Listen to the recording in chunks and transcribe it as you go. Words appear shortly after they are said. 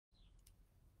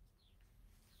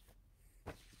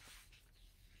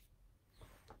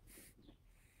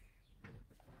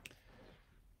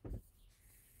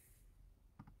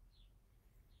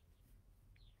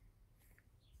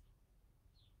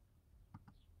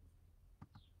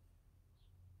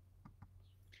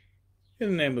In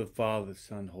the name of the Father, the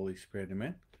Son, Holy Spirit,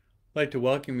 amen. I'd like to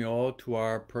welcome you all to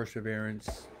our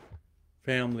Perseverance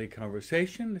family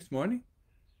conversation this morning.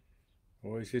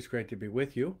 Always is great to be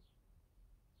with you.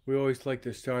 We always like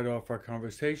to start off our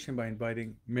conversation by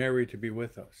inviting Mary to be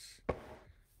with us.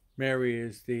 Mary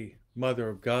is the Mother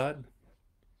of God.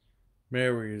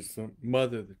 Mary is the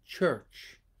Mother of the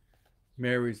Church.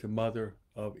 Mary is the Mother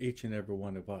of each and every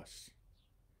one of us.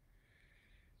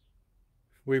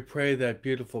 We pray that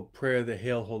beautiful prayer, the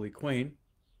Hail, Holy Queen.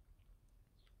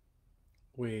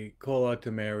 We call out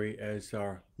to Mary as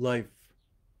our life,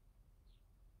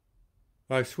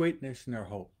 our sweetness, and our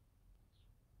hope.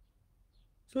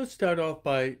 So let's start off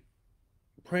by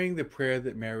praying the prayer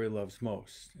that Mary loves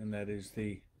most, and that is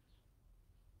the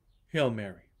Hail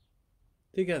Mary.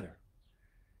 Together.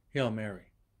 Hail Mary,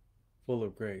 full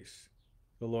of grace,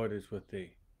 the Lord is with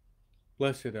thee.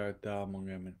 Blessed art thou among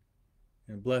women,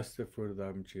 and blessed the fruit of thy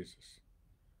womb, Jesus.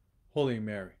 Holy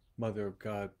Mary, Mother of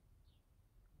God,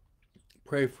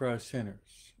 pray for us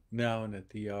sinners, now and at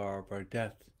the hour of our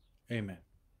death. Amen.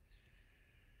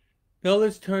 Now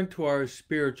let's turn to our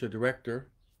spiritual director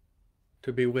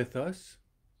to be with us.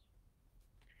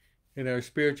 And our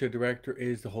spiritual director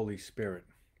is the Holy Spirit.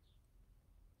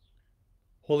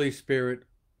 Holy Spirit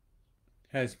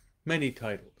has many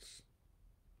titles.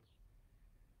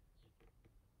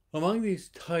 Among these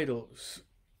titles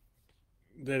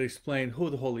that explain who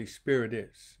the Holy Spirit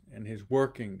is and his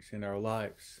workings in our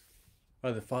lives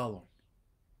are the following.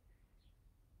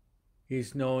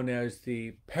 He's known as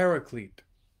the Paraclete.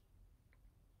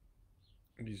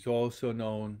 He's also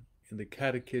known in the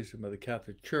Catechism of the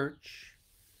Catholic Church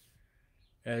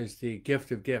as the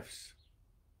Gift of Gifts.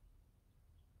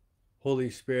 Holy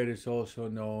Spirit is also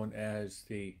known as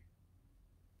the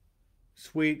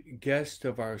sweet guest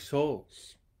of our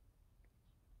souls.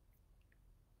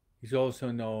 He's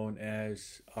also known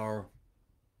as our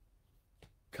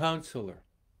counselor.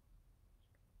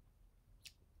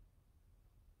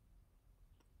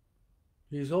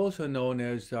 He's also known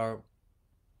as our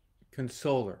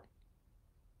consoler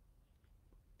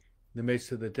in the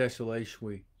midst of the desolation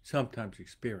we sometimes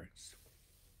experience.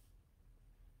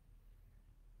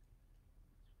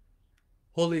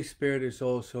 Holy Spirit is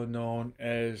also known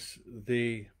as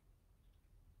the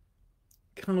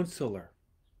counselor.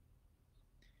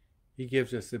 He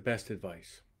gives us the best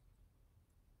advice.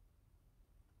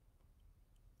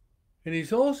 And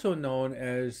he's also known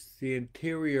as the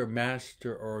interior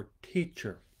master or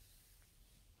teacher.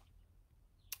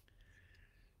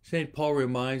 St. Paul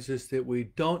reminds us that we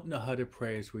don't know how to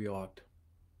pray as we ought.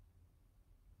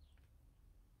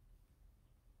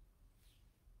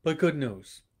 But good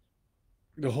news.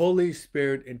 The Holy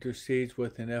Spirit intercedes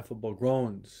with ineffable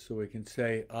groans, so we can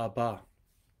say Abba.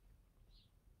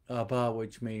 Abba,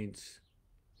 which means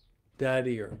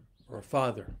daddy or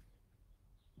father.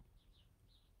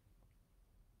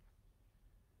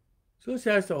 So let's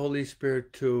ask the Holy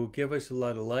Spirit to give us a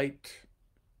lot of light,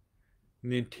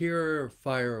 an interior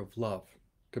fire of love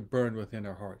to burn within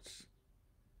our hearts.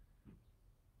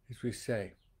 As we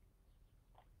say,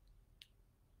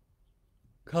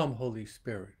 come, Holy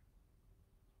Spirit,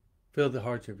 fill the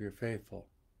hearts of your faithful,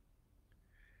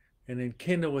 and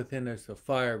enkindle within us the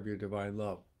fire of your divine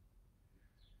love.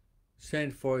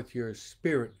 Send forth your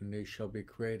Spirit, and they shall be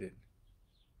created.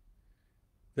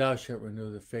 Thou shalt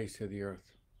renew the face of the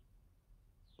earth.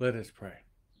 Let us pray.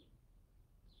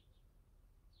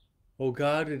 O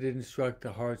God, who did instruct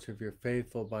the hearts of your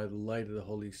faithful by the light of the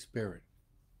Holy Spirit,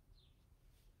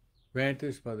 grant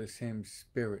us by the same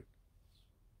Spirit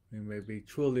we may be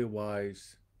truly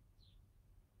wise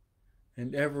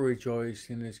and ever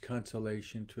rejoice in his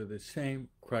consolation through the same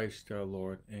Christ our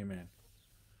Lord. Amen.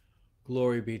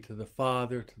 Glory be to the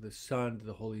Father, to the Son, to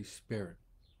the Holy Spirit,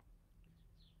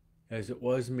 as it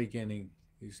was in the beginning,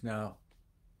 is now,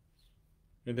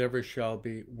 and ever shall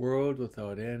be, world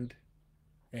without end.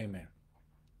 Amen.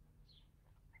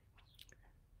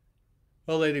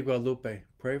 Our Lady Guadalupe,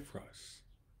 pray for us.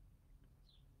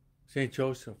 Saint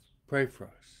Joseph, pray for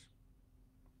us.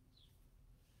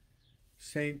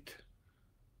 Saint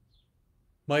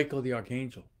Michael the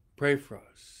Archangel, pray for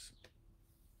us.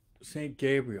 Saint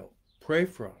Gabriel, pray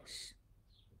for us.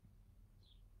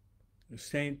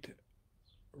 Saint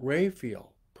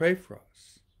Raphael, pray for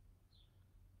us.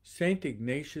 Saint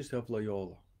Ignatius of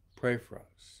Loyola, pray for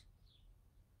us.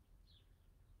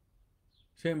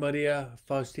 Saint Maria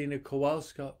Faustina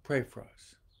Kowalska, pray for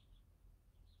us.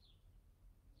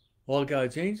 All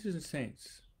God's angels and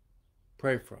saints,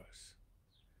 pray for us.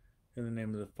 In the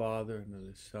name of the Father, and of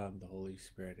the Son, and the Holy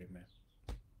Spirit, amen.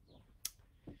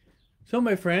 So,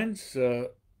 my friends,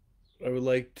 I would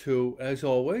like to, as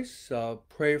always,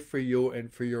 pray for you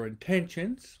and for your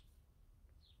intentions.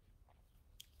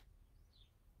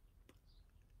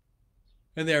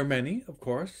 And there are many, of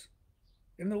course.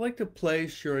 And I'd like to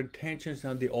place your intentions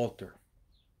on the altar.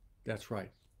 That's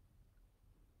right.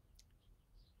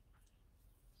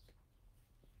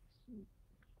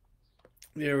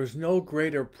 There is no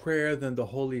greater prayer than the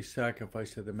holy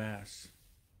sacrifice of the Mass.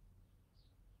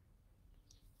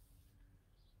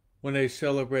 When I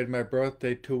celebrated my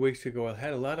birthday 2 weeks ago, I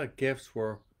had a lot of gifts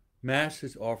where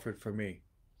Masses offered for me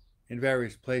in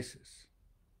various places.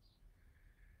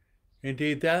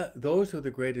 Indeed, those are the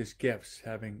greatest gifts,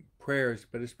 having prayers,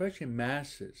 but especially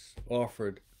Masses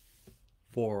offered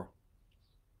for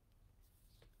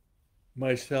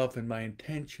myself and my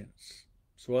intentions.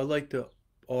 So I'd like to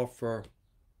offer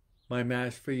my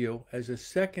Mass for you as a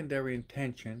secondary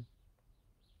intention.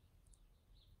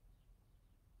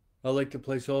 I'd like to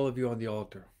place all of you on the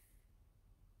altar,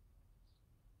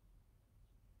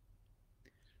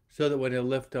 so that when I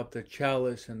lift up the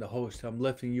chalice and the host, I'm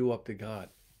lifting you up to God.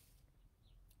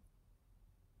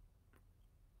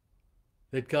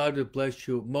 That God would bless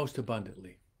you most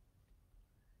abundantly.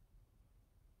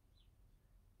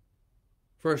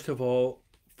 First of all,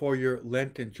 for your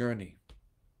Lenten journey.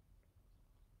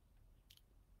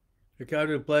 That God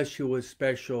would bless you with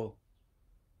special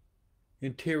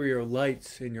interior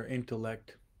lights in your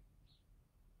intellect,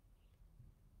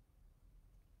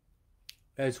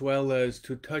 as well as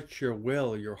to touch your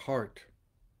will, your heart,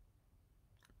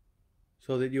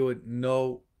 so that you would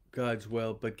know God's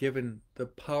will, but given the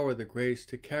power, the grace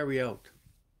to carry out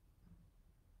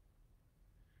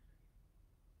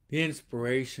the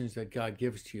inspirations that God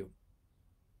gives to you.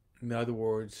 In other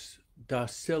words,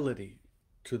 docility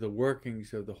to the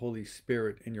workings of the Holy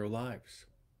Spirit in your lives.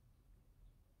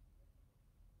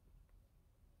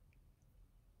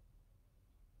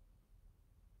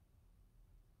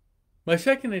 My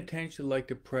second intention, I'd like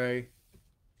to pray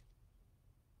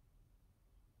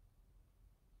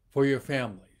for your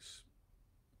families,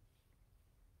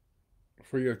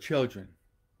 for your children,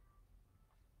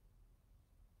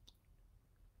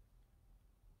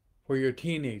 for your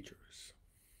teenagers,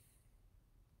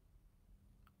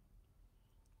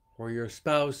 for your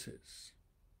spouses,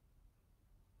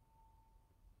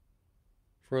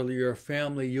 for your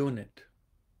family unit,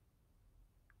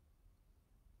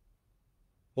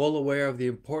 all aware of the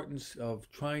importance of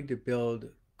trying to build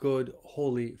good,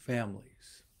 holy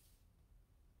families.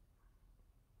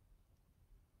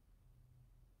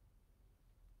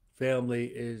 Family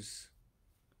is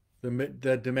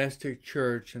the domestic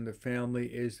church, and the family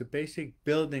is the basic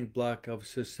building block of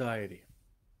society.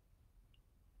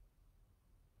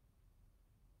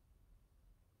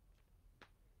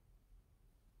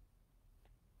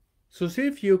 So see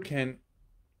if you can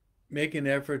make an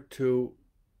effort to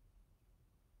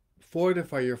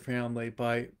fortify your family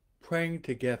by praying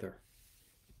together.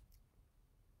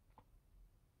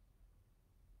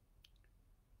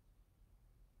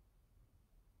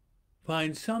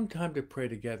 Find some time to pray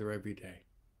together every day.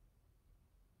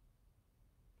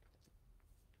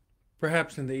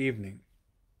 Perhaps in the evening,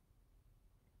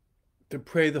 to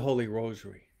pray the Holy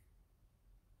Rosary.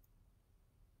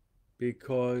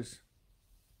 Because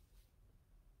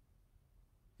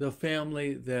the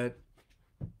family that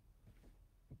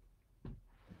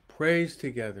prays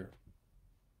together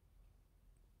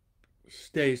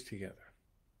stays together.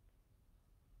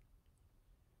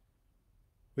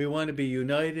 We want to be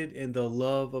united in the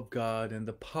love of God and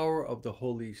the power of the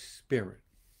Holy Spirit.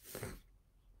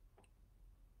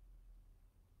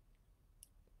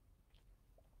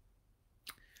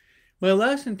 My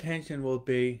last intention will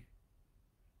be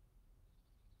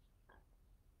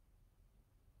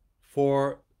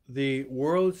for the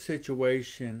world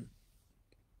situation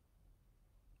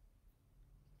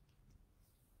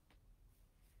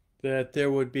that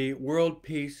there would be world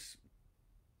peace,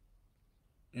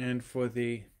 and for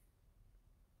the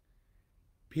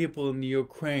people in the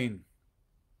Ukraine,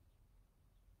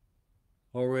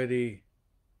 already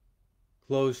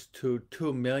close to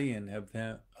 2 million of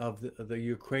the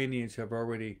Ukrainians have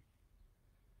already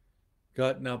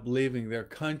gotten up leaving their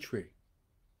country.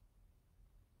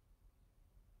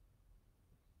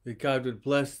 That God would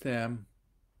bless them,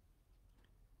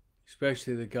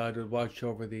 especially that God would watch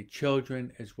over the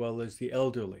children as well as the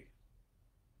elderly,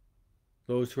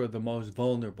 those who are the most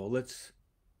vulnerable. Let's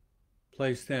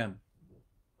place them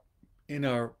in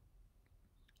our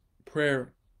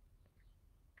prayer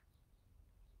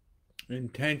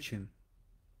intention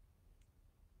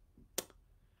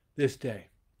this day.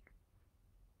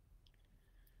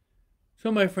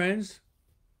 So, my friends,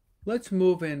 let's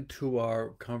move into our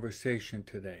conversation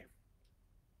today.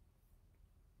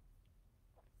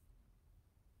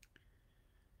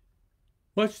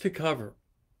 Much to cover.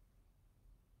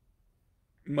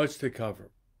 Much to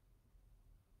cover.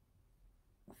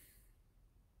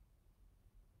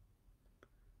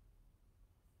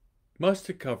 Much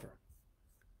to cover.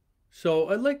 So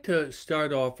I'd like to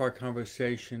start off our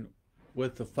conversation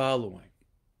with the following.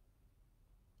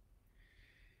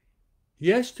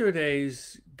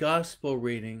 Yesterday's gospel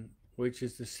reading, which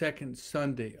is the second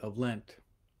Sunday of Lent,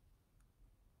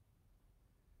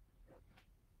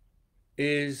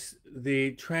 is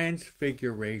the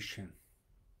Transfiguration.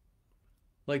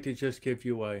 I'd like to just give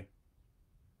you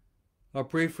a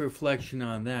brief reflection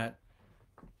on that.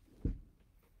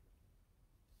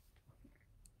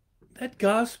 That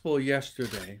gospel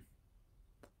yesterday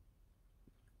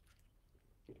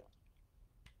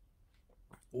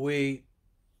we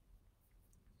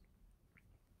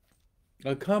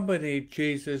accompanied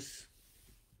Jesus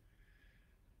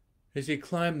as he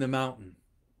climbed the mountain.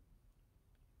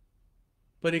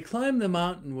 But he climbed the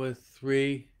mountain with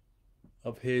 3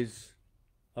 of his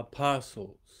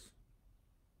apostles,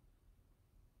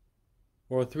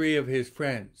 or 3 of his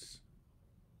friends.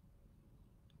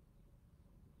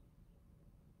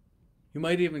 You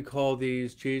might even call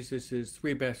these Jesus'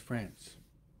 3 best friends.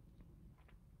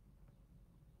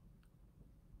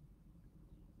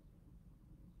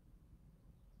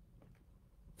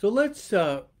 So let's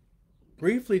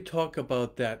briefly talk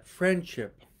about that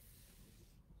friendship.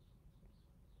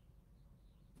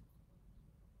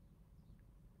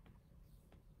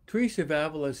 Teresa of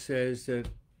Avila says that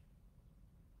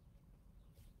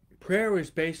prayer is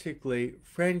basically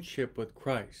friendship with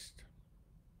Christ.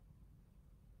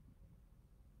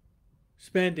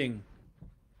 Spending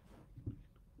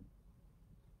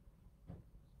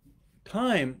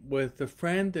time with the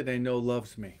friend that I know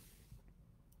loves me.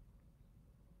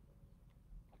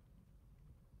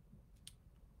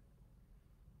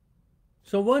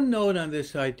 So one note on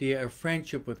this idea of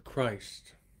friendship with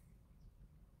Christ.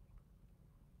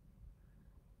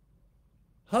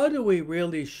 How do we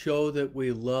really show that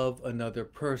we love another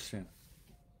person?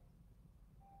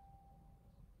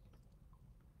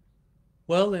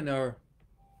 Well, in the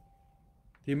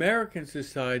American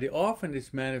society, often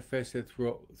it's manifested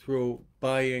through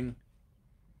buying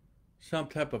some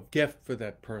type of gift for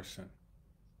that person,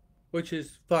 which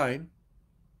is fine.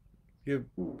 You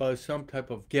buy some type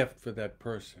of gift for that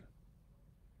person.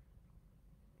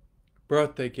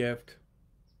 Birthday gift.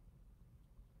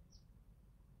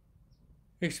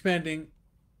 Expending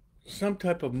some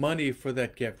type of money for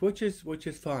that gift, which is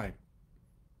fine.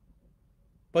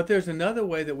 But there's another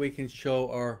way that we can show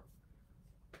our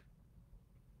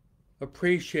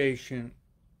appreciation,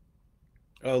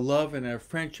 our love, and our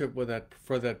friendship for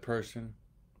that person.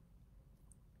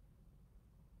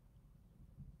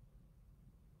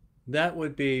 That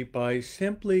would be by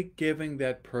simply giving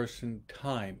that person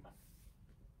time.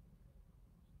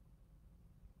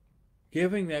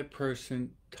 Giving that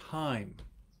person time.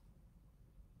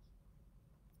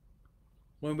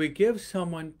 When we give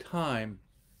someone time,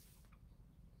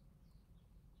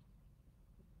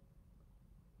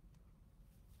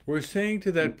 we're saying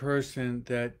to that person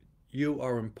that you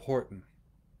are important.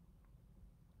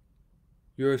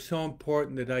 You're so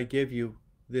important that I give you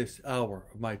this hour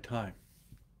of my time.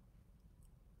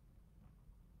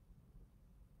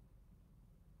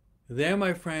 There,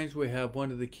 my friends, we have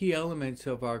one of the key elements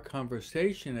of our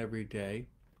conversation every day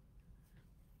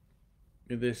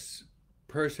in this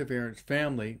perseverance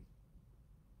family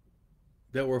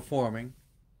that we're forming,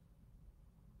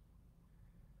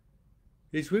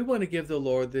 is we want to give the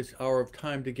Lord this hour of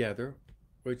time together,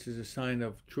 which is a sign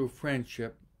of true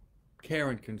friendship, care,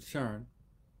 and concern.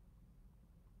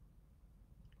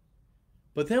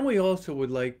 But then we also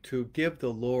would like to give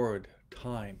the Lord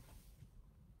time.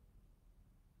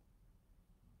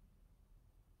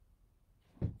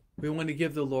 We want to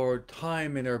give the Lord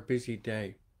time in our busy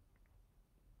day.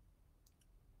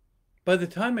 By the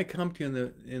time I come to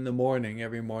you in the morning,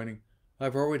 every morning,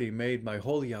 I've already made my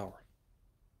holy hour.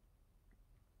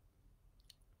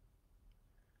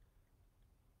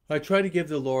 I try to give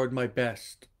the Lord my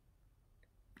best.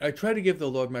 I try to give the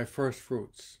Lord my first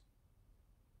fruits.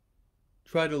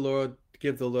 Try to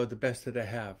give the Lord the best that I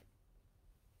have.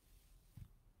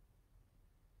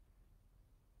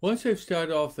 Once I've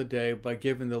started off the day by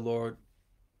giving the Lord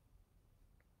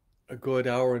a good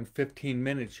hour and 15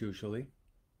 minutes usually,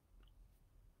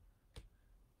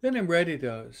 then I'm ready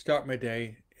to start my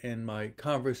day in my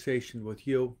conversation with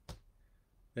you,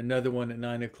 another one at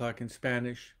 9 o'clock in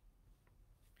Spanish,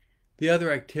 the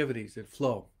other activities that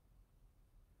flow,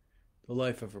 the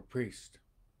life of a priest.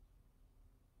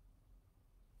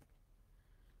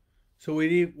 So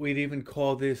we'd even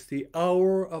call this the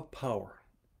hour of power.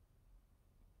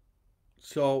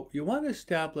 So you want to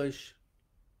establish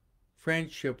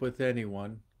friendship with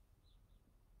anyone,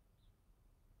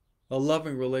 a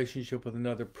loving relationship with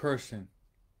another person.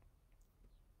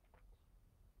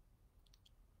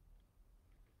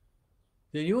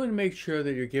 Then you want to make sure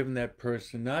that you're giving that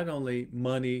person not only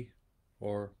money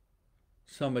or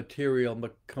some material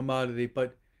commodity,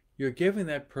 but you're giving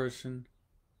that person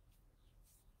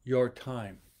your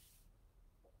time.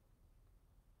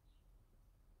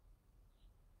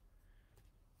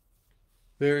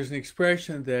 There's an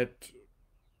expression that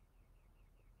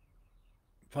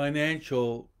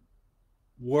financial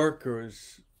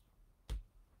workers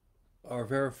are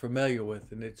very familiar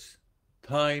with, and it's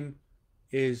time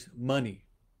is money.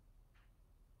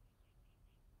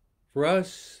 For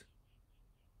us,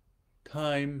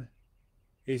 time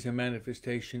is a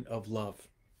manifestation of love.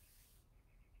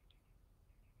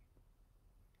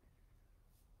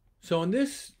 So in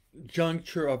this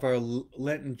juncture of our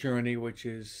Lenten journey, which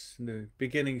is in the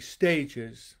beginning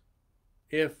stages,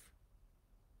 if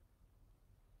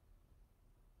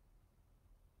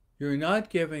you're not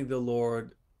giving the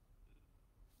Lord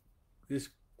this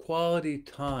quality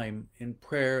time in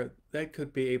prayer, that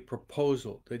could be a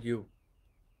proposal that you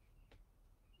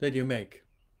make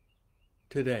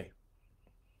today.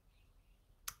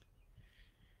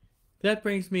 That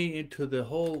brings me into the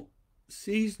whole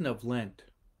season of Lent.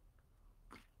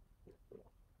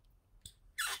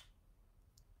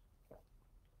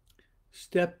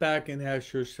 Step back and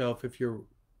ask yourself if you're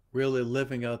really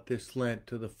living out this Lent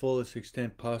to the fullest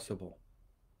extent possible.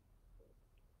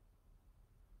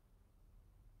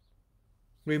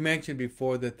 We mentioned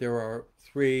before that there are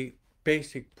 3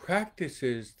 basic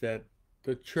practices that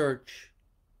the Church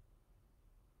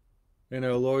and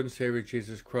our Lord and Savior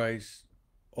Jesus Christ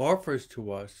offers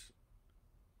to us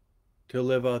to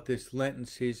live out this Lenten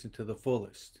season to the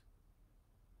fullest.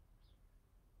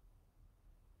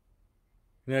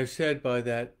 And I've said by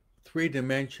that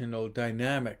 3-dimensional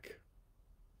dynamic,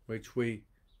 which we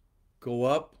go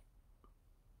up,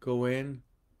 go in,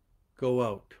 go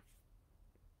out.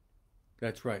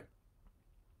 That's right.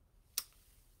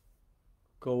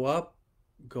 Go up,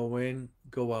 go in,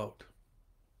 go out.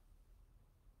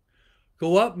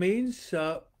 Go up means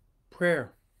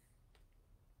prayer.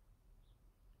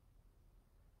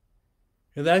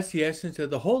 And that's the essence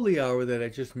of the holy hour that I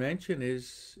just mentioned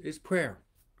is prayer.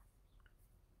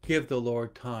 Give the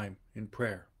Lord time in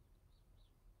prayer.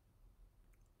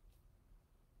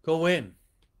 Go in.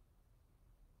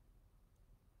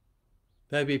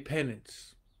 That'd be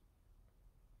penance,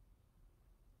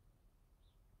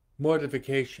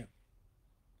 mortification,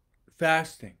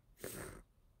 fasting.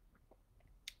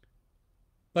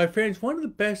 My friends, one of the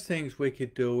best things we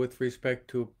could do with respect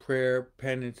to prayer,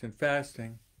 penance, and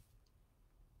fasting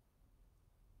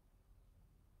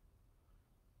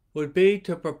would be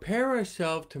to prepare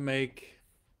ourselves to make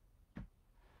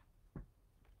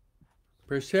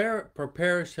a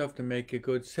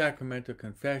good sacramental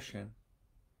confession,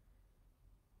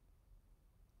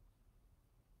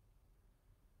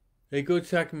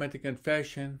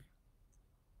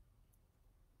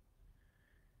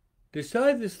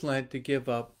 decide this Lent to give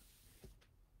up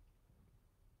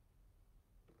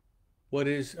what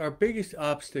is our biggest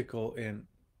obstacle in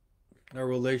our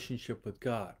relationship with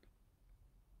God.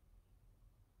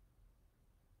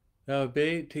 That would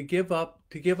be to give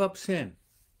up sin.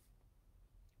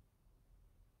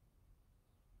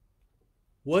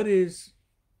 What is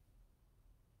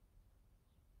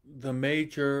the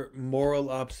major moral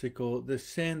obstacle, the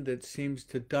sin that seems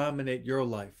to dominate your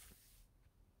life?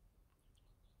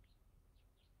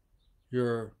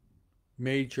 Your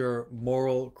major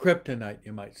moral kryptonite,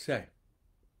 you might say.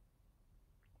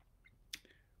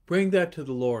 Bring that to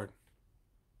the Lord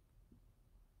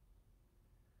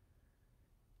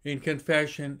in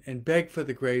confession and beg for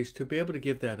the grace to be able to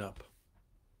give that up.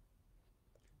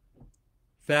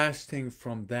 Fasting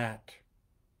from that.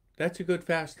 That's a good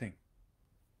fasting.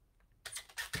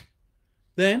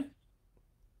 Then,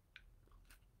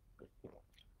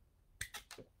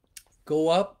 go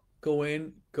up, go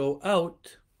in, go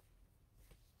out.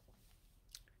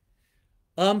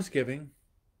 Almsgiving,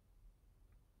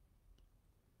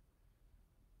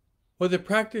 or the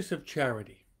practice of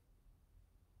charity,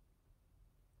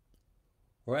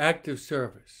 or active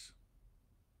service.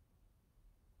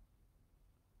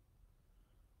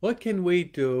 What can we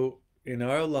do in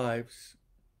our lives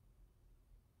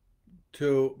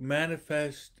to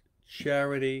manifest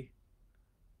charity,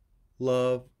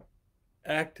 love,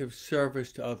 active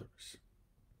service to others?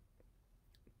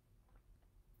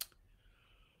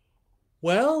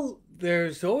 Well,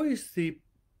 there's always the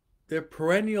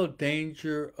perennial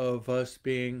danger of us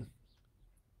being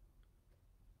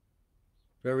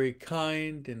very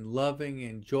kind and loving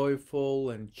and joyful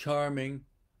and charming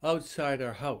outside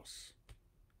our house.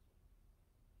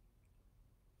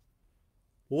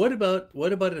 What about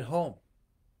at home?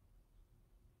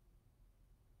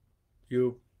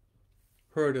 You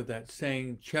heard of that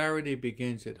saying, charity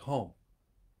begins at home.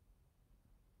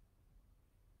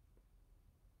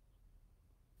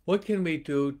 What can we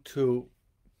do to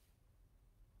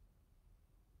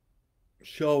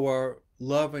show our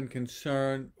love and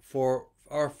concern for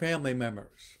our family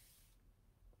members?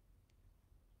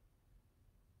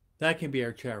 That can be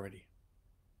our charity.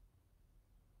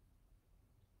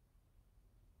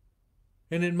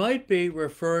 And it might be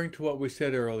referring to what we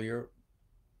said earlier,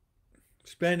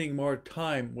 spending more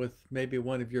time with maybe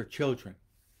one of your children.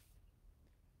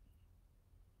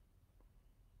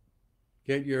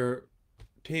 Get your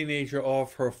teenager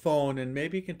off her phone and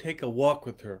maybe you can take a walk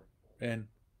with her and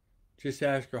just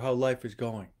ask her how life is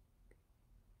going.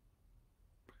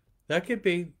 That could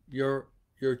be your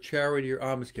charity, your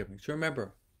alms giving. So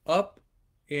remember, up,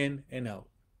 in, and out.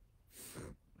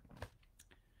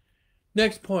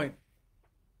 Next point.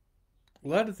 A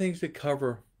lot of things to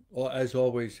cover, as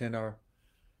always, in our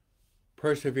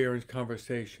perseverance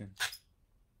conversation.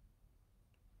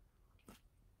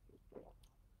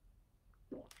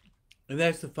 And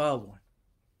that's the following.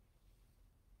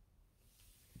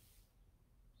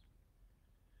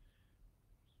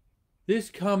 This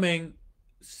coming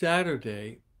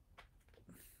Saturday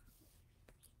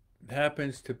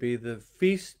happens to be the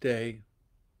feast day,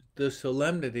 the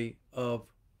solemnity of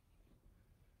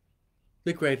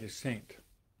the greatest saint.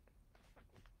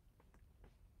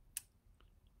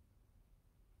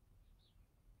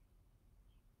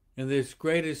 And this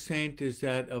greatest saint is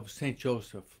that of Saint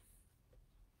Joseph.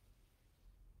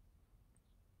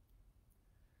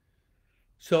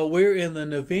 So we're in the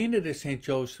novena to Saint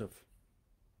Joseph.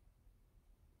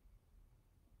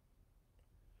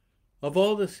 Of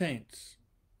all the saints,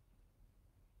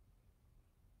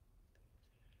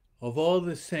 of all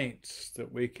the saints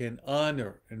that we can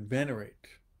honor and venerate,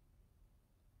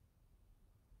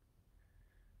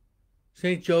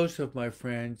 Saint Joseph, my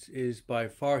friends, is by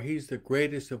far, he's the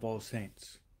greatest of all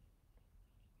saints.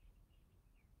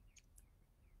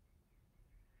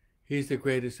 He's the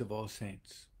greatest of all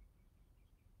saints.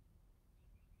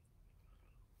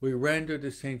 We render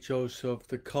to Saint Joseph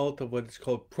the cult of what is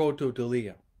called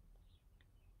protodolia,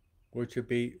 which would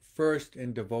be first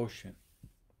in devotion.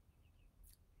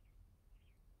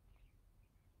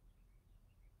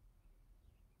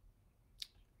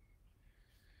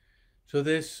 So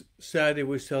this Saturday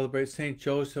we celebrate Saint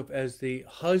Joseph as the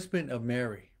husband of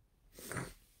Mary,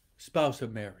 spouse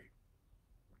of Mary.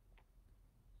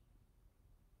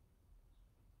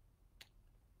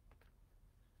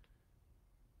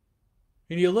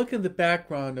 And you look in the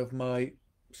background of my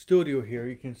studio here,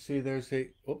 you can see there's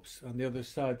a, on the other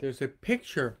side, there's a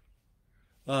picture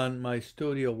on my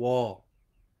studio wall.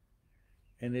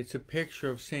 And it's a picture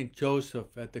of Saint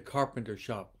Joseph at the carpenter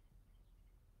shop,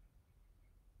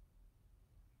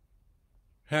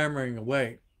 hammering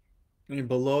away. And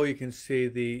below you can see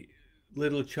the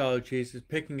little child Jesus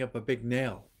picking up a big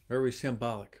nail, very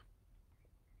symbolic.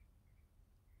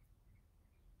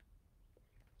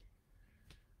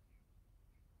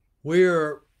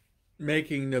 We're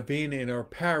making novena in our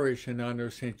parish in honor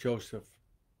of Saint Joseph.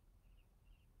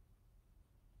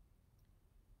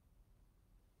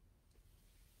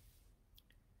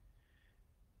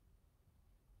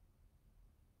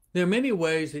 There are many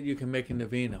ways that you can make a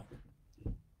novena.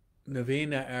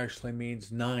 Novena actually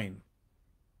means 9.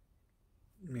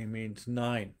 It means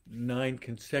 9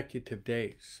 consecutive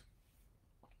days.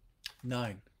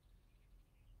 9.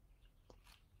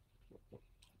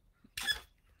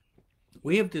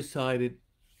 We have decided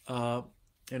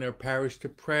in our parish to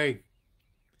pray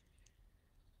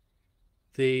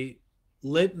the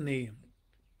litany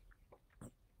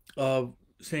of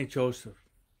Saint Joseph.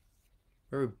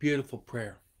 Very beautiful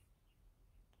prayer.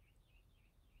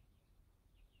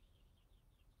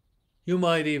 You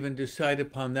might even decide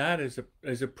upon that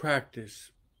as a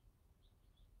practice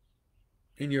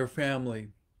in your family.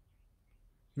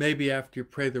 Maybe after you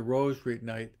pray the rosary at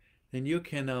night, then you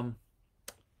can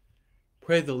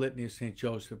pray the litany of St.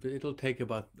 Joseph. It'll take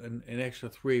about an extra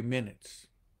 3 minutes.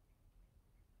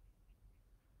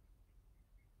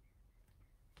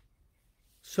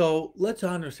 So let's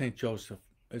honor St. Joseph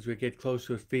as we get close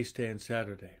to his feast day on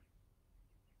Saturday.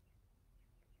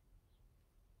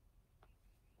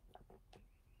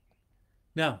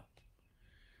 Now,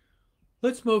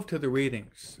 let's move to the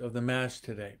readings of the Mass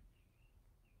today.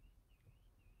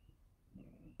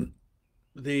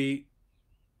 The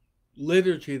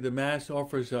liturgy, the Mass,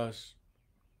 offers us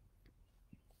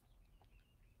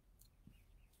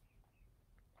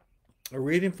A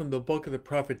reading from the book of the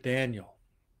prophet Daniel.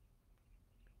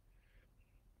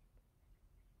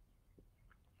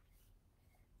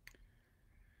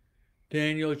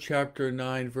 Daniel chapter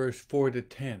 9, verse 4 to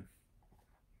 10.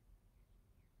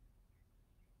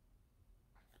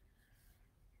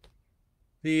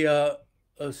 A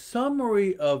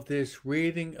summary of this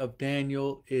reading of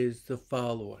Daniel is the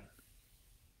following.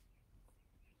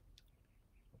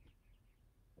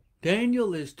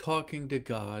 Daniel is talking to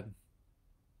God,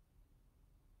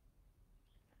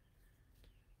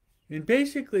 and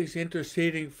basically he's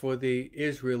interceding for the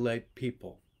Israelite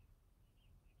people.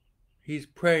 He's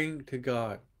praying to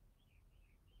God.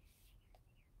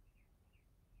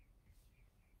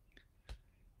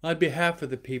 On behalf of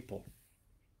the people.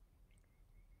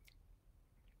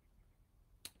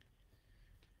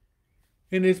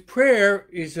 And his prayer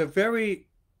is a very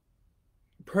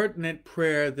pertinent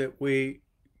prayer that we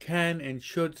can and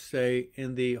should say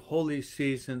in the holy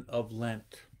season of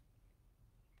Lent.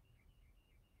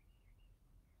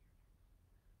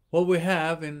 What we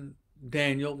have in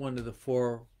Daniel, one of the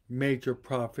four major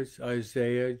prophets,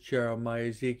 Isaiah, Jeremiah,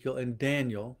 Ezekiel, and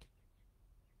Daniel,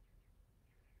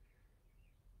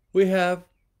 we have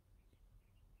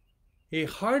a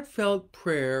heartfelt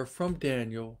prayer from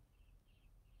Daniel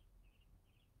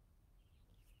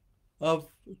of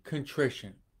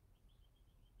contrition,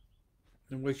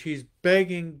 in which he's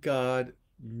begging God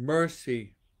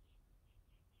mercy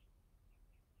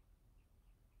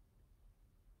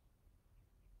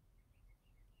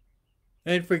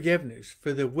and forgiveness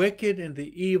for the wicked and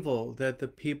the evil that the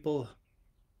people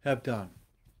have done.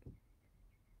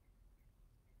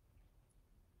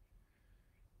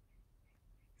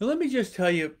 Now, let me just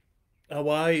tell you how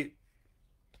I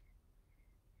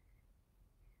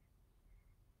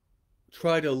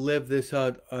try to live this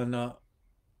out on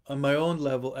my own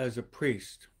level as a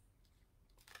priest.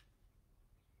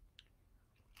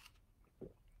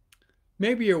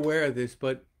 Maybe you're aware of this,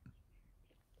 but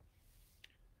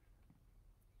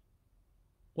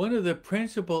one of the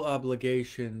principal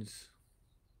obligations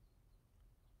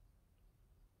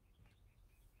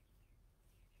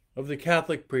of the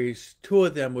Catholic priests, two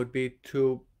of them would be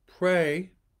to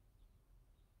pray,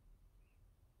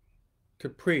 to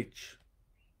preach,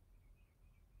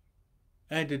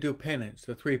 and to do penance,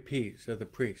 the 3 P's of the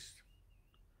priest.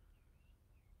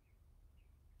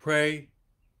 Pray,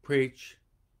 preach,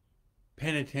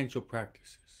 penitential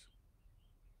practices.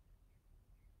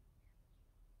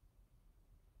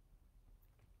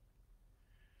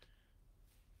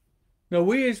 Now,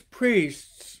 we as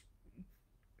priests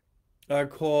are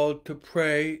called to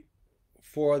pray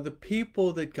for the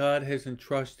people that God has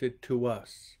entrusted to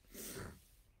us.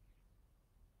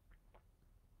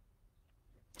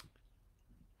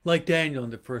 Like Daniel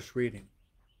in the first reading.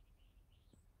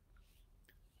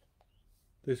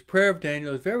 This prayer of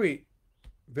Daniel is very,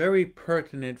 very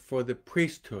pertinent for the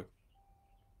priesthood.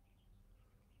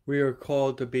 We are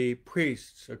called to be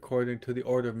priests according to the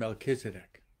order of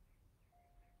Melchizedek.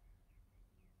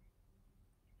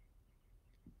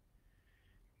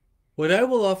 What I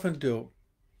will often do,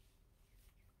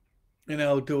 and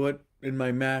I'll do it in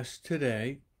my Mass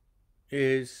today,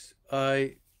 is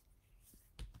I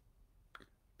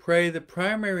pray the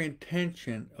primary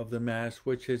intention of the Mass,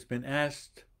 which has been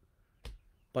asked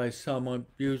by someone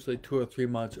usually 2 or 3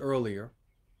 months earlier.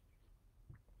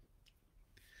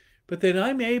 But then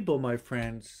I'm able, my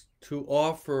friends, to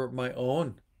offer my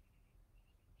own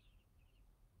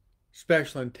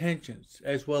special intentions,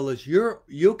 as well as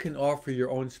you can offer your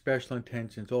own special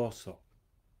intentions also.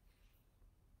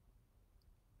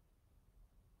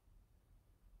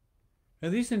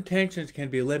 And these intentions can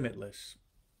be limitless.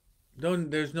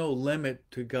 There's no limit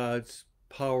to God's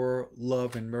power,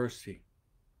 love, and mercy.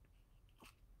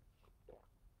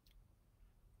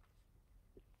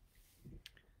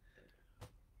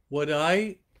 What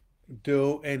I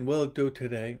do and will do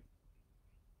today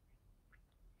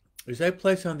is I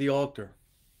place on the altar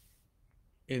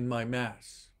in my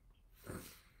Mass,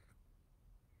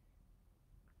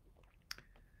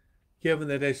 given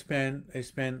that I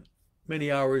spend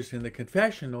many hours in the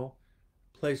confessional,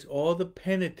 place all the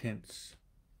penitents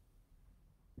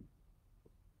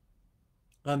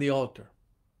on the altar.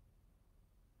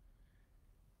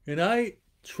 And I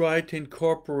try to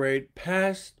incorporate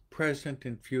past, present,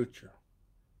 and future.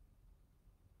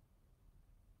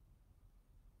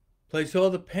 Place all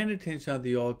the penitents on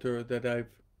the altar that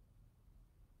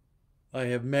I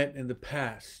have met in the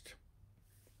past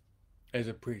as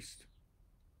a priest.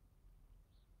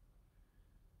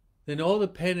 Then all the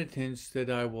penitents that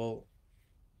I will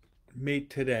meet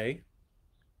today,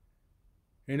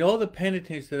 and all the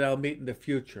penitents that I'll meet in the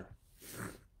future.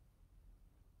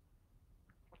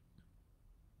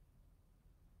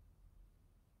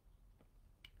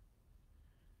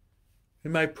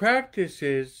 And my practice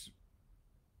is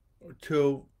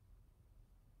to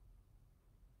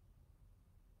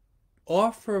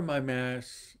offer my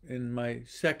Mass in my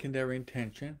secondary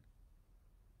intention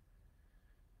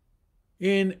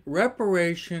in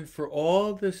reparation for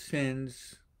all the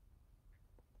sins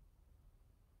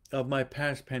of my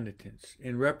past penitence,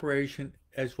 in reparation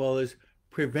as well as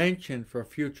prevention for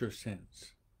future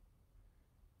sins.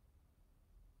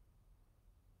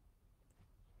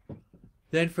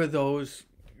 Then for those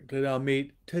that I'll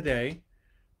meet today,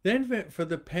 then for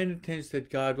the penitence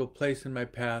that God will place in my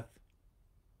path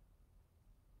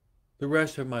the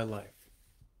rest of my life.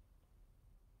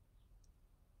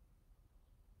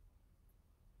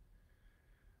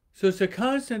 So it's a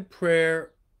constant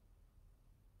prayer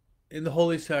in the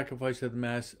holy sacrifice of the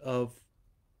Mass of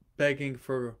begging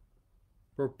for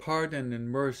pardon and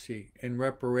mercy and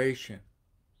reparation,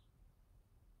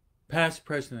 past,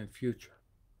 present, and future.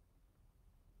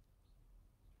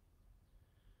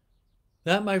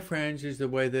 That, my friends, is the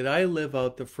way that I live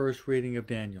out the first reading of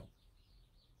Daniel.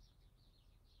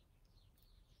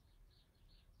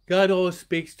 God always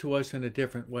speaks to us in a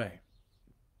different way.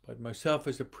 But myself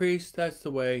as a priest, that's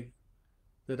the way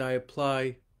that I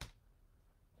apply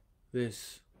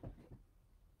this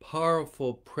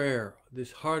powerful prayer,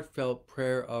 this heartfelt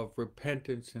prayer of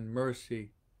repentance and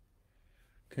mercy,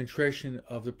 contrition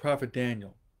of the prophet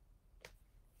Daniel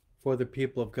for the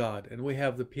people of God. And we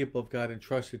have the people of God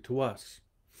entrusted to us.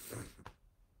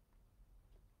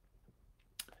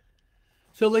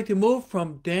 So I'd like to move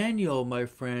from Daniel, my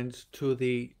friends, to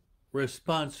the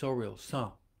responsorial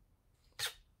psalm.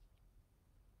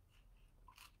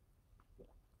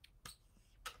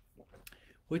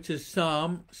 Which is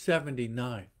Psalm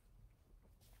 79.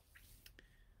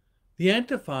 The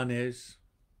antiphon is,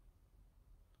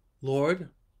 Lord,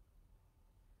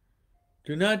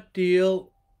 do not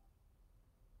deal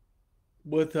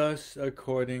with us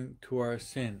according to our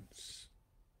sins.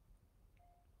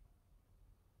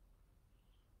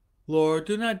 Lord,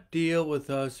 do not deal with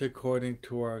us according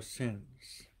to our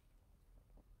sins.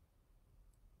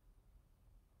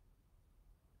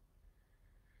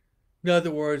 In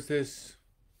other words, this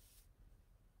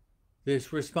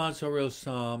responsorial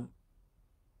psalm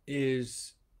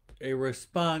is a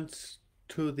response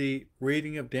to the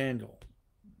reading of Daniel,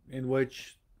 in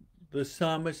which the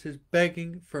psalmist is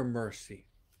begging for mercy.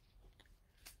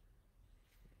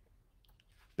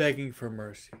 Begging for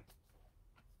mercy.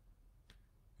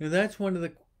 And that's one of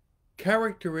the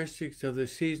characteristics of the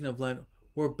season of Lent.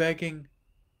 We're begging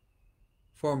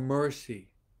for mercy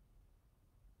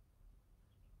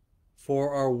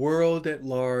for our world at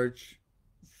large,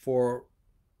 for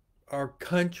our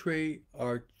country,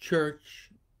 our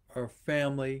church, our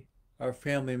family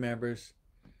members.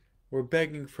 We're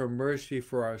begging for mercy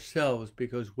for ourselves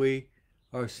because we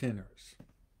are sinners.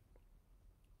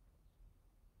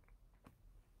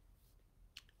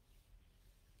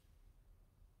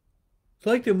 So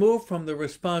I'd like to move from the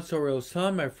responsorial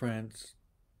psalm, my friends,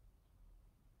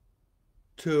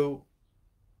 to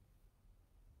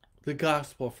the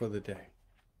gospel for the day.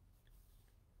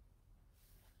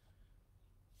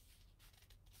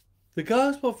 The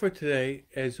gospel for today,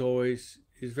 as always,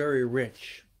 is very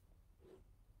rich.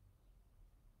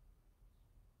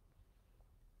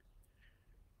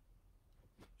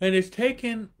 And it's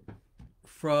taken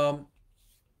from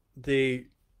the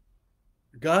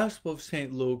Gospel of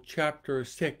St. Luke, chapter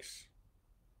 6,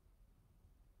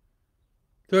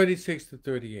 36 to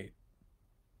 38.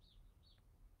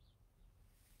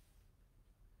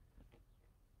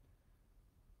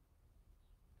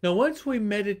 Now, once we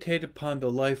meditate upon the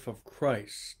life of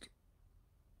Christ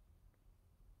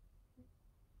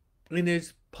in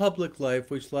his public life,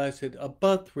 which lasted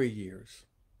about 3 years,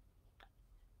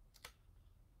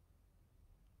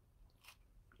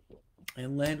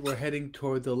 in Lent, we're heading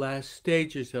toward the last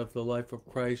stages of the life of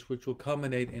Christ, which will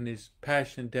culminate in his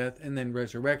passion, death, and then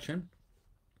resurrection.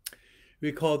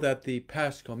 We call that the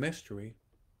Paschal Mystery.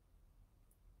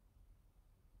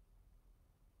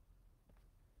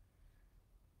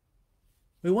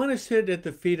 We want to sit at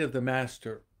the feet of the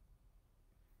Master.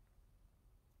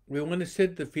 We want to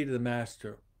sit at the feet of the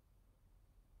Master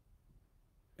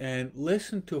and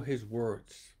listen to his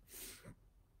words.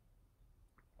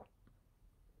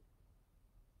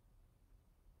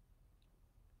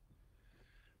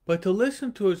 But to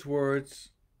listen to his words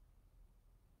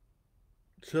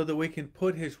so that we can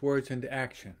put his words into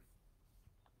action.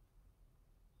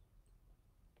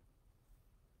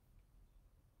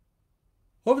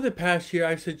 Over the past year,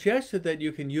 I suggested that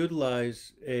you can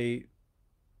utilize a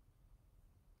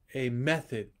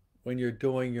method when you're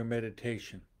doing your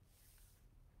meditation.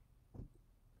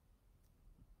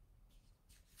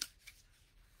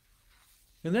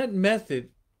 And that method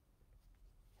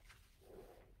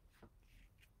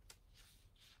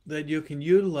that you can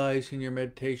utilize in your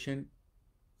meditation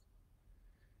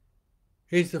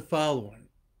is the following: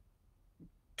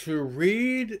 to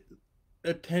read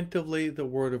attentively the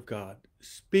Word of God.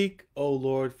 Speak, O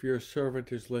Lord, for your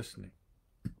servant is listening.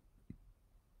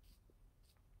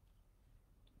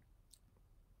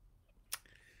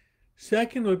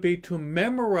 Second would be to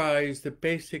memorize the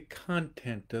basic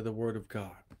content of the Word of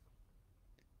God.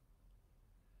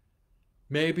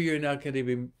 Maybe you're not going to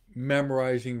be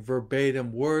memorizing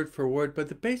verbatim, word for word, but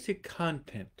the basic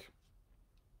content.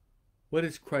 What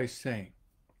is Christ saying?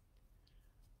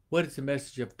 What is the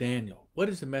message of Daniel? What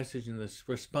is the message in this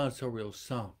responsorial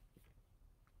psalm?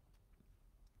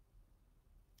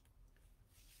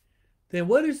 Then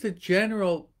what is the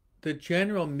general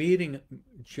meaning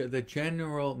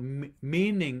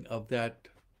of that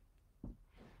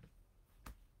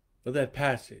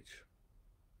passage?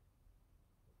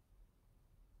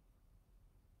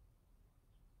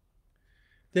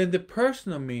 Then the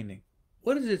personal meaning.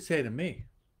 What does it say to me?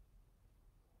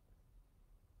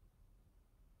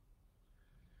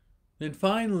 Then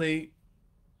finally,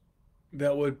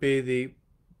 that would be the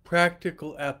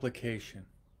practical application.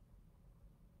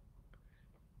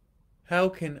 How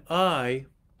can I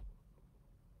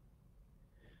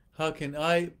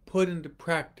put into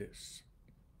practice?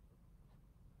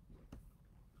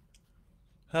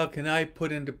 How can I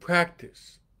put into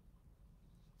practice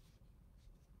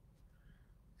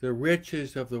the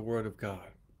riches of the Word of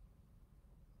God?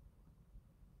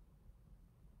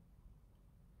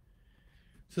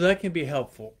 So that can be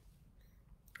helpful.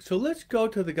 So let's go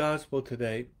to the gospel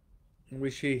today.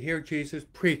 We see here Jesus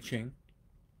preaching.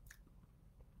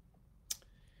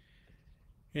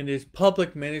 In his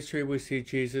public ministry, we see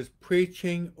Jesus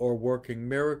preaching or working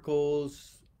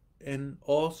miracles, and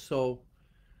also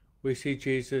we see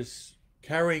Jesus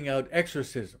carrying out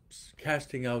exorcisms,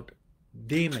 casting out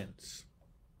demons.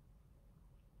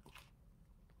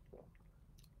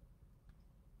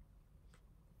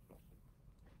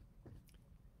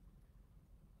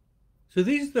 So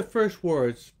these are the first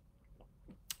words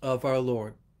of our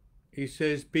Lord. He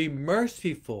says, "Be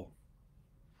merciful.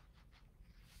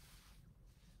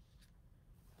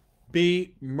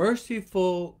 Be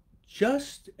merciful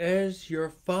just as your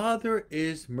Father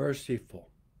is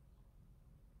merciful."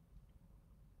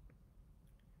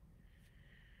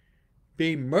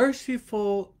 Be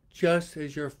merciful just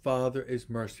as your Father is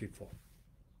merciful.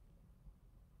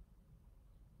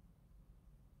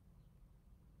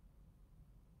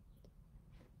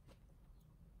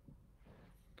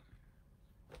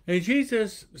 And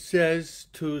Jesus says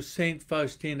to Saint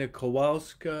Faustina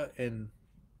Kowalska, and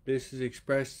this is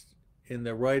expressed in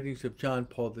the writings of John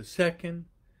Paul II,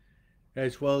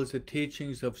 as well as the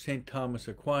teachings of St. Thomas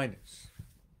Aquinas,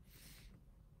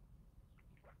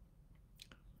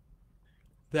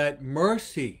 that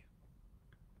mercy,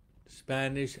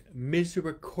 Spanish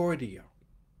misericordia,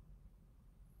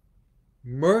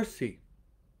 mercy,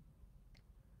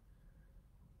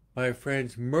 my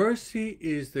friends, mercy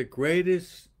is the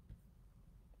greatest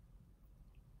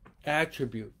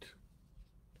attribute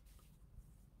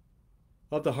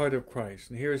of the heart of Christ.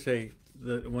 And here's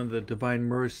one of the Divine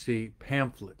Mercy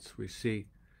pamphlets. We see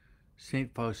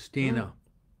Saint Faustina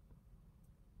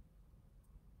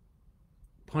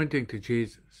pointing to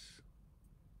Jesus,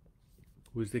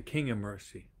 who is the King of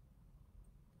Mercy.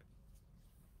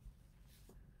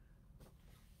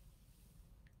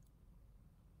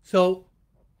 So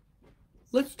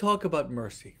let's talk about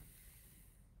mercy.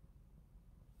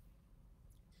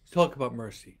 Let's talk about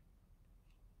mercy.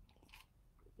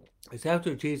 It's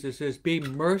after Jesus says, "Be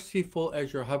merciful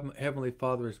as your heavenly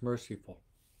Father is merciful."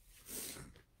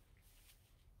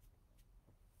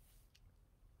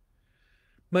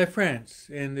 My friends,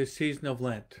 in this season of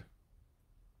Lent,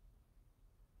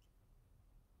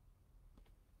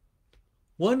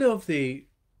 one of the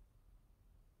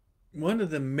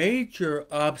major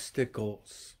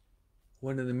obstacles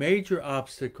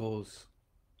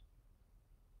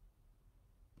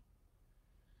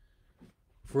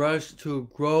for us to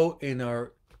grow in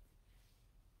our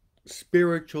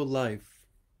spiritual life,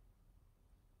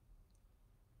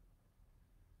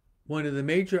 one of the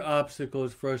major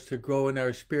obstacles for us to grow in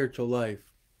our spiritual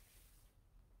life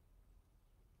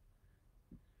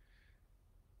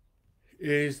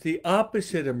is the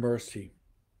opposite of mercy.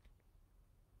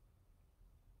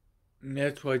 And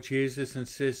that's why Jesus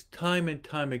insists time and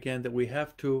time again that we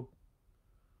have to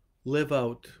live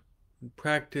out and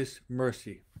practice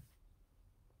mercy.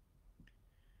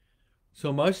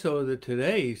 So much so that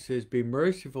today he says, "Be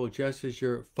merciful just as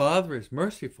your Father is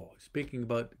merciful," speaking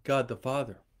about God the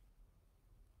Father.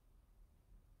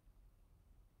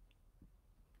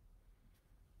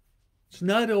 It's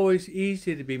not always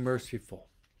easy to be merciful.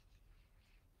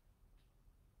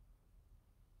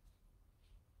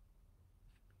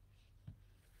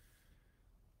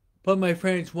 But my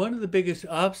friends, one of the biggest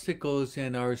obstacles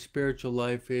in our spiritual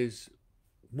life is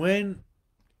when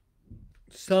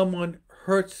someone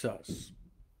hurts us.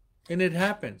 And it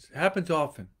happens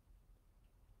often.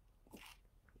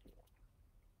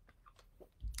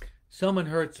 Someone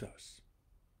hurts us.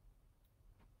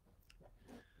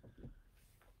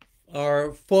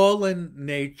 Our fallen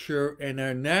nature and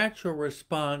our natural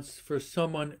response for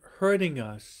someone hurting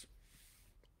us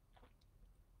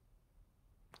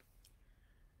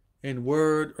in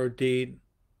word or deed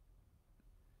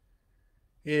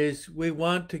is we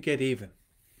want to get even.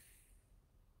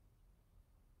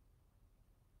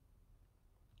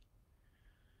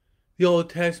 The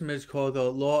Old Testament is called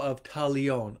the law of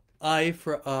talion, eye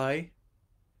for eye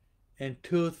and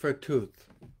tooth for tooth.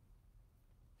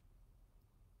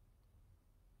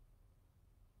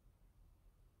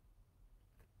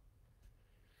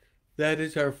 That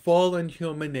is our fallen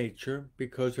human nature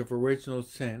because of original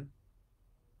sin.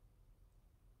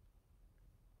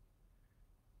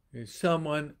 If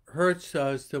someone hurts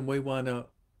us, then we want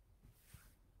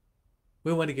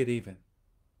to get even.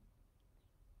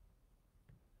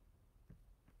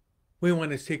 We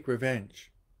want to seek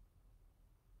revenge.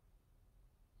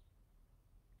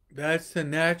 That's the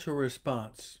natural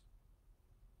response.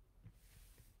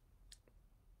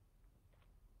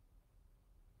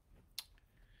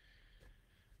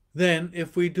 Then,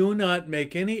 if we do not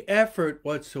make any effort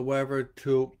whatsoever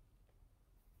to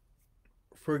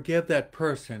forgive that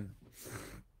person,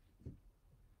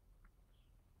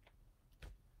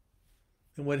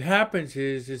 and what happens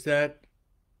is that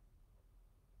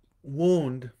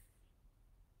wound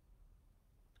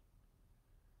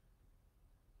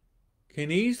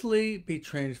can easily be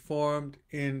transformed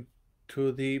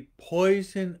into the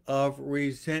poison of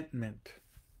resentment.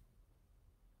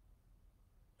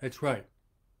 That's right.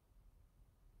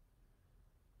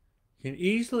 Can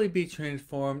easily be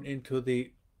transformed into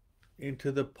the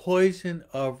poison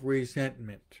of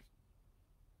resentment.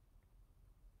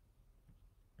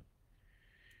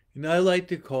 And I like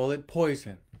to call it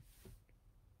poison.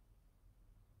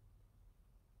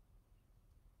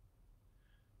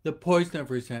 The poison of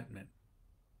resentment.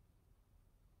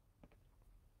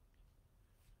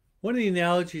 One of the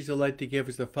analogies I like to give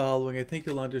is the following. I think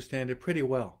you'll understand it pretty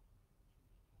well.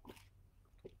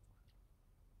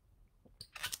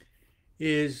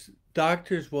 Is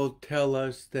doctors will tell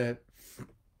us that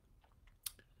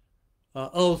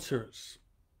ulcers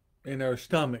in our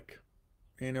stomach,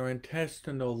 in our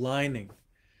intestinal lining,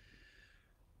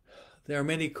 there are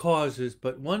many causes,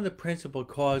 but one of the principal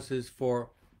causes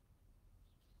for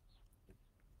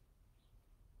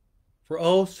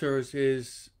ulcers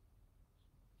is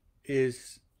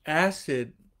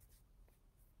acid.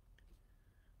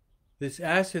 This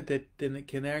acid that then it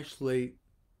can actually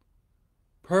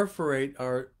perforate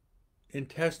our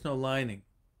intestinal lining.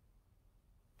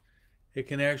 It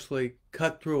can actually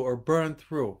cut through or burn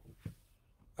through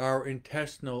our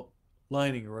intestinal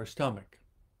lining or our stomach.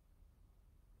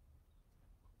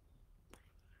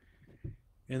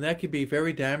 And that can be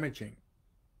very damaging.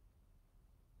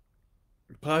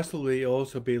 Possibly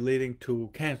also be leading to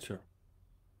cancer.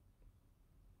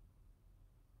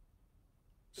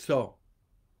 So,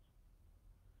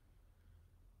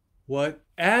 what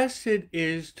acid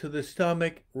is to the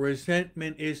stomach,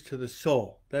 resentment is to the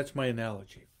soul. That's my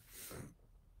analogy.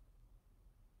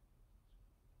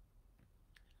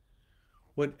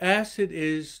 What acid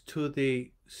is to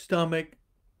the stomach,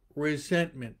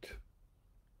 resentment,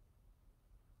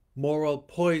 moral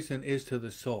poison is to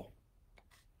the soul.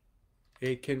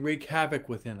 It can wreak havoc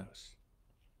within us.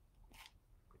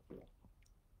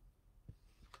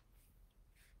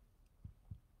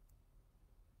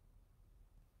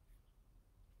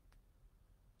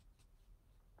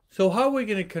 So how are we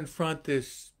going to confront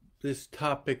this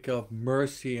topic of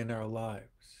mercy in our lives?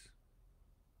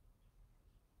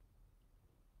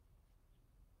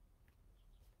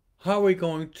 How are we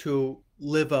going to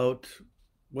live out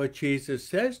what Jesus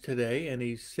says today? And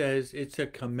he says it's a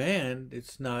command.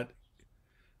 It's not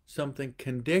something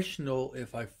conditional.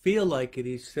 If I feel like it,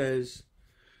 he says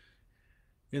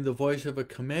in the voice of a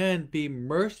command, be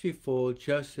merciful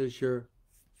just as your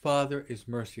Father is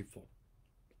merciful.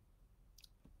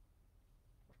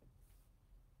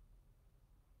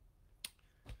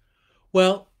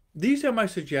 Well, these are my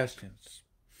suggestions.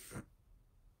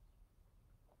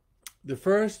 The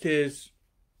first is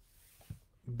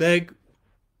beg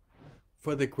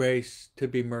for the grace to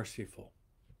be merciful.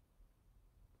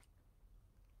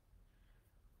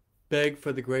 Beg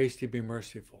for the grace to be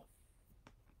merciful.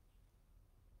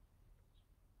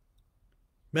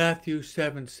 Matthew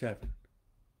 7:7.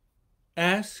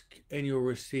 Ask and you'll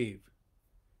receive.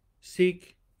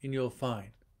 Seek and you'll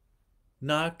find.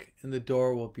 Knock and the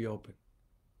door will be open.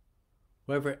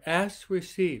 Whoever asks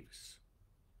receives.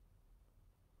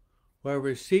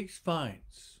 Whoever seeks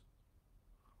finds.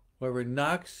 Whoever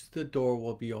knocks, the door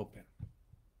will be open.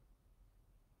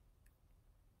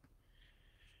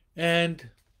 And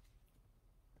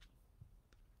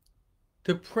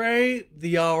to pray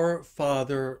the Our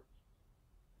Father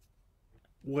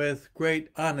with great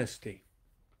honesty,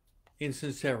 in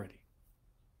sincerity.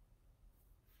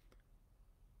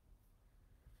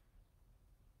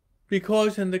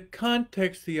 Because in the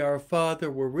context of the Our Father,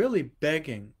 we're really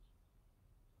begging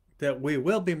that we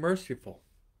will be merciful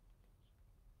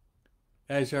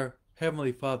as our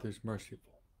Heavenly Father is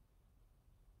merciful.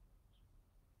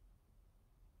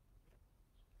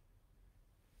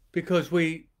 Because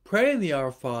we pray in the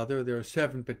Our Father, there are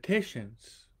 7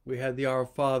 petitions. We had the Our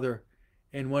Father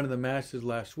in one of the Masses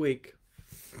last week.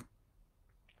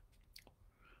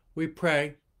 We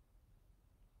pray,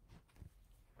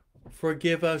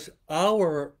 forgive us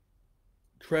our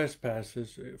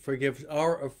trespasses, forgive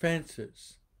our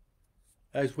offenses,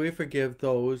 as we forgive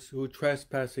those who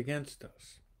trespass against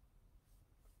us.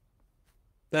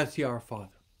 That's the Our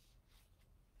Father.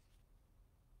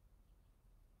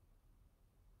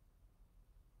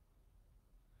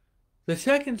 The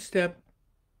second step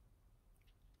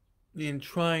in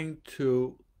trying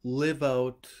to live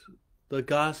out the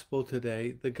gospel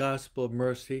today, the gospel of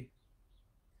mercy,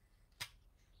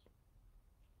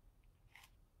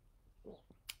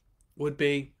 would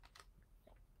be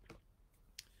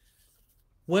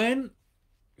when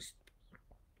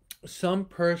some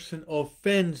person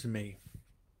offends me,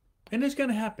 and it's going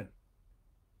to happen.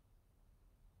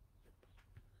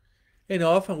 And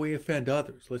often we offend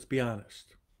others, let's be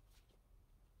honest.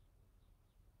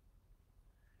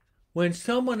 When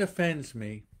someone offends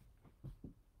me,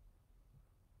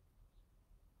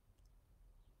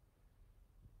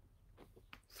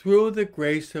 through the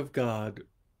grace of God,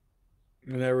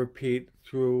 and I repeat,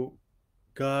 through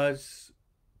God's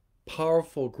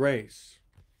powerful grace,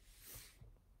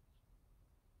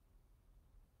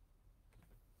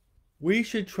 we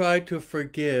should try to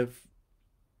forgive.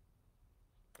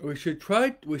 We should try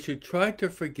to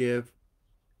forgive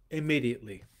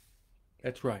immediately.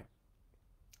 That's right.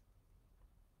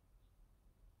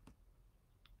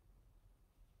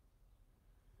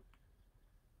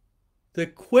 The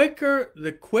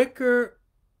quicker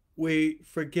we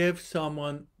forgive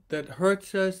someone that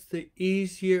hurts us, the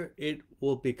easier it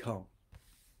will become.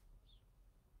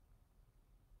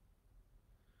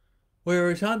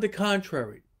 Whereas on the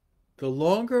contrary, the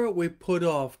longer we put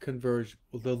off conversion,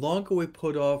 the longer we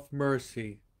put off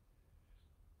mercy,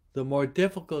 the more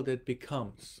difficult it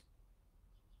becomes.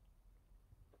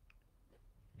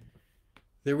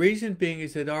 The reason being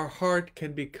is that our heart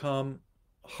can become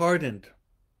hardened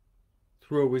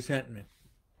through resentment.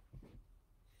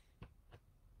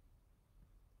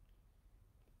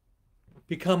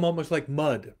 Become almost like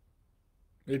mud.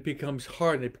 It becomes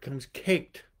hard, it becomes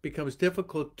caked, it becomes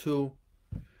difficult to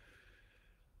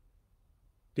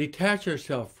detach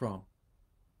yourself from.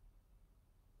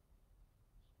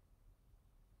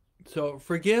 So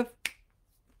forgive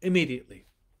immediately.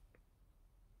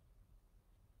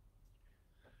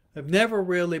 I've never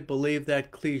really believed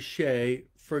that cliche,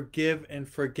 forgive and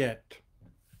forget.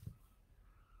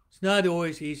 It's not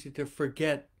always easy to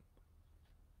forget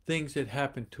things that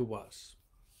happen to us,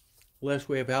 unless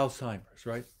we have Alzheimer's,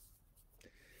 right?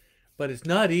 But it's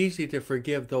not easy to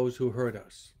forgive those who hurt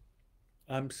us.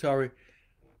 I'm sorry.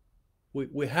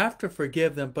 We have to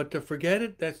forgive them, but to forget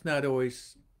it, that's not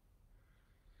always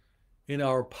in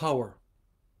our power.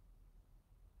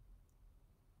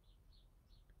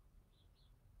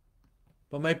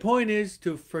 But my point is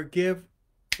to forgive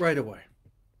right away.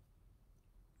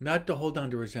 Not to hold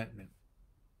on to resentment.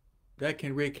 That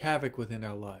can wreak havoc within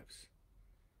our lives.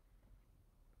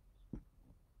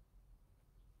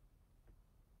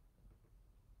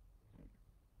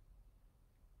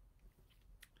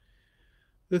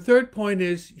 The third point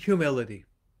is humility.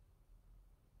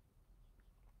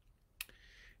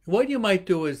 What you might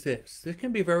do is this. This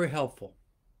can be very helpful.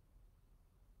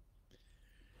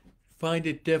 Find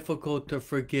it difficult to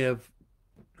forgive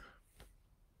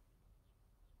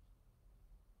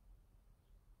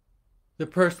the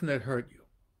person that hurt you.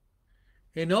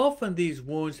 And often these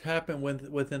wounds happen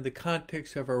within the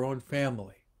context of our own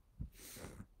family.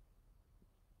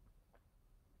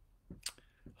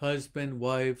 Husband,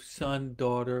 wife, son,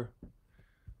 daughter,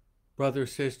 brother,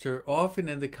 sister. Often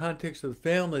in the context of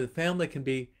the family can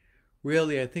be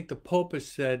really, I think the Pope has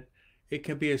said, it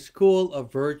can be a school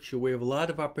of virtue. We have a lot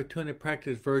of opportunity to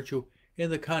practice virtue in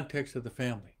the context of the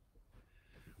family,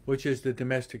 which is the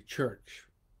domestic church.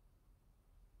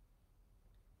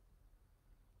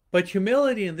 But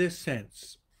humility in this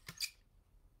sense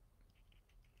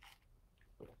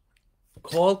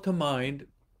called to mind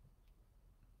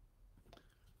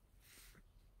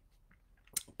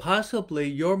possibly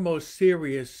your most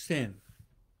serious sin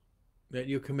that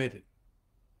you committed.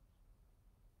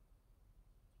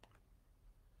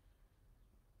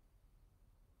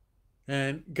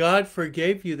 And God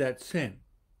forgave you that sin.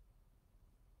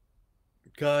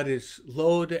 God is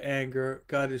slow to anger.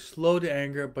 God is slow to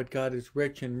anger, but God is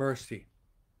rich in mercy.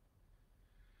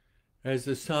 As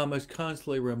the psalmist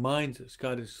constantly reminds us,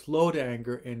 God is slow to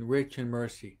anger and rich in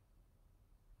mercy.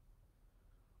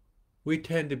 We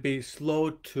tend to be slow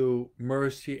to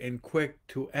mercy and quick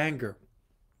to anger.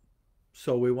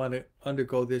 So we want to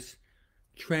undergo this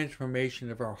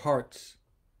transformation of our hearts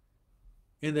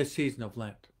in the season of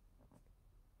Lent.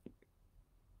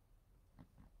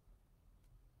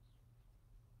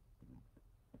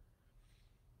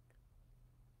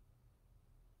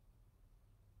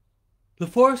 The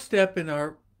fourth step in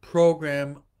our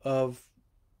program of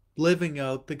living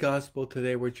out the gospel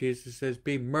today, where Jesus says,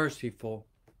 be merciful,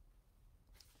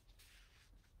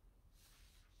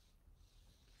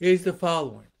 is the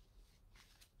following.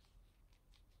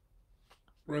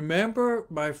 Remember,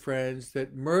 my friends,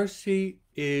 that mercy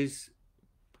is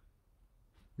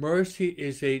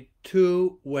a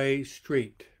two-way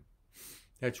street.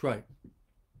 That's right.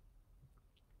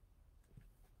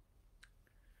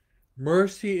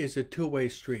 Mercy is a two-way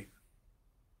street.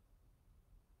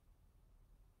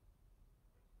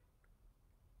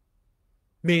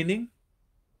 Meaning,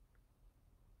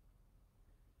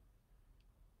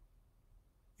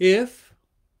 if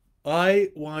I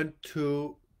want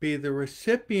to be the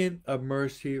recipient of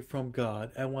mercy from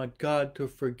God, I want God to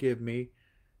forgive me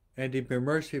and to be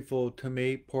merciful to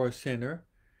me, poor sinner.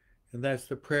 And that's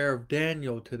the prayer of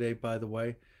Daniel today, by the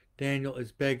way. Daniel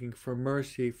is begging for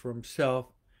mercy for himself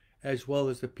as well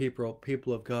as the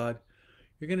people of God.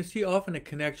 You're going to see often a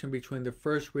connection between the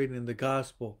first reading and the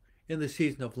gospel in the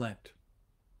season of Lent.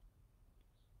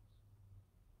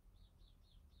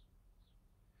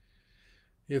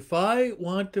 If I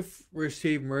want to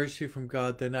receive mercy from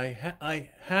God, then I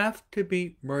have to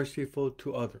be merciful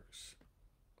to others.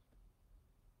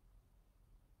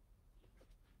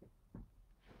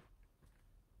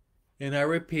 And I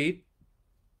repeat,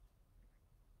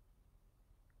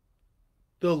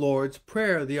 the Lord's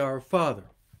Prayer, the Our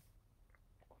Father.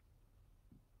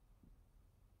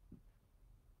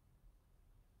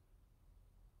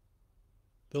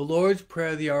 The Lord's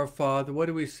Prayer, the Our Father, what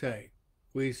do we say?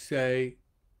 We say,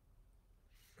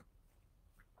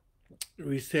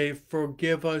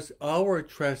 forgive us our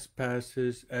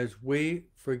trespasses as we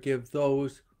forgive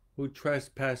those who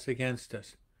trespass against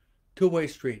us. Two-way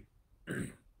street.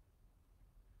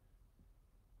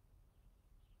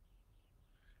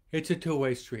 It's a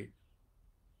two-way street.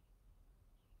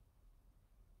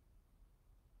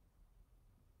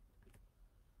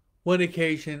 One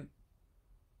occasion,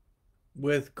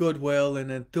 with goodwill and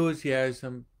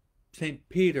enthusiasm, St.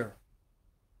 Peter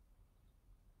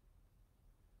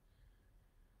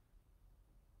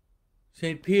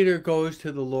goes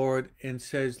to the Lord and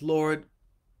says, Lord,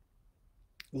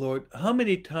 how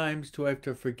many times do I have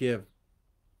to forgive?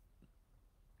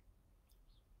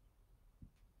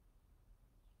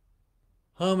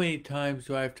 How many times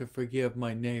do I have to forgive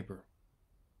my neighbor?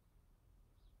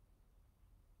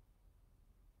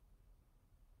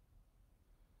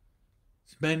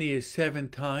 As many as 7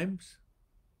 times?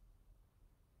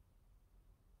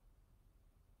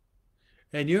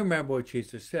 And you remember what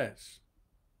Jesus says.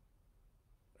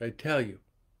 I tell you,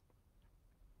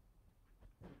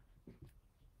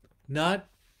 not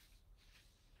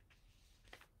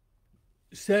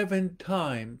 7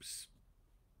 times,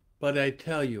 but I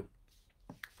tell you,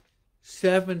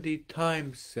 70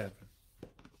 times 7.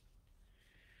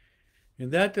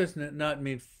 And that does not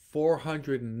mean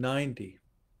 490.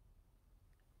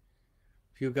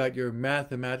 If you got your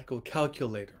mathematical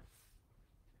calculator.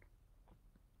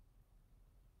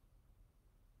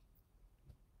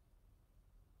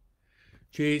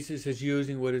 Jesus is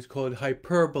using what is called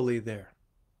hyperbole there.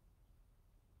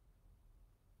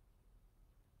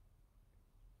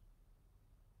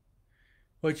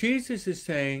 What Jesus is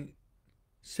saying,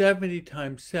 70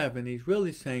 times 7, he's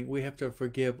really saying we have to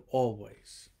forgive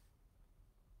always.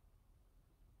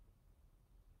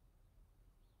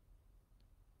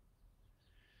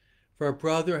 If our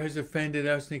brother has offended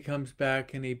us and he comes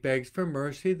back and he begs for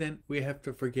mercy, then we have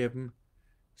to forgive him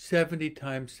 70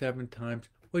 times, 7 times,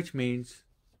 which means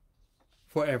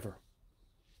forever.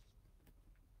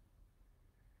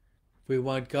 If we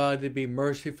want God to be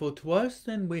merciful to us,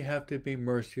 then we have to be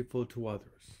merciful to others.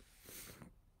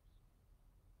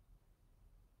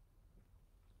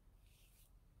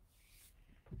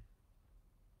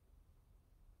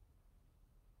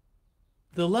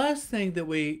 The last thing that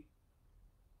we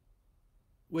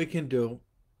can do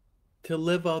to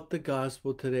live out the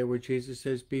gospel today, where Jesus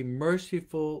says, be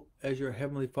merciful as your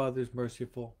heavenly Father is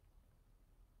merciful,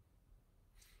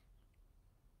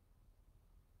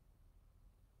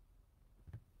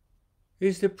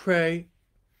 is to pray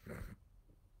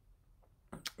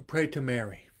to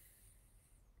Mary.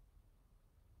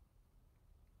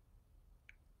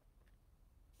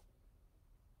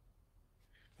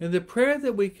 And the prayer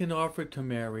that we can offer to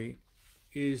Mary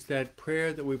is that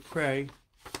prayer that we pray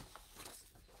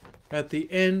at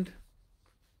the end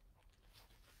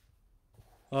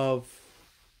of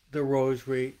the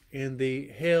Rosary in the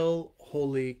Hail,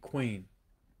 Holy Queen.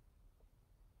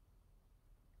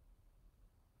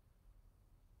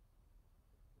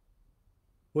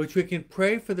 Which we can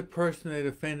pray for the person that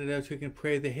offended us. We can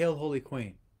pray the Hail, Holy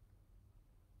Queen.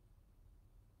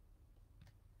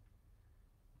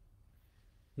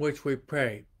 Which we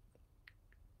pray,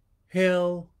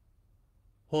 Hail,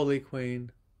 Holy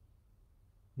Queen,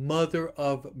 Mother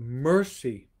of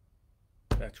Mercy.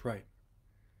 That's right.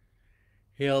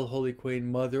 Hail, Holy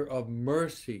Queen, Mother of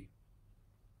Mercy.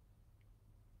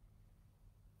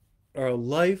 Our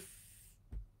life,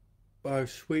 our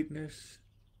sweetness,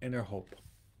 and our hope.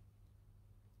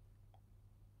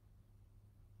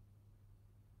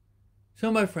 So,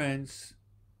 my friends,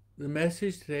 the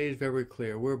message today is very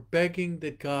clear. We're begging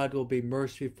that God will be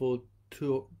merciful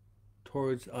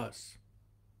towards us.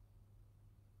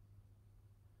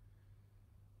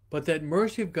 But that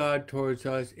mercy of God towards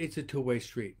us, it's a two-way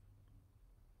street.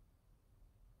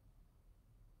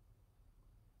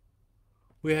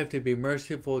 We have to be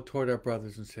merciful toward our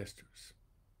brothers and sisters.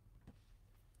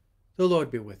 The Lord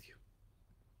be with you.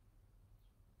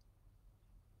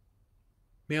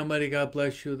 May Almighty God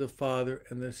bless you, the Father,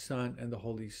 and the Son, and the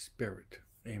Holy Spirit.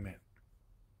 Amen.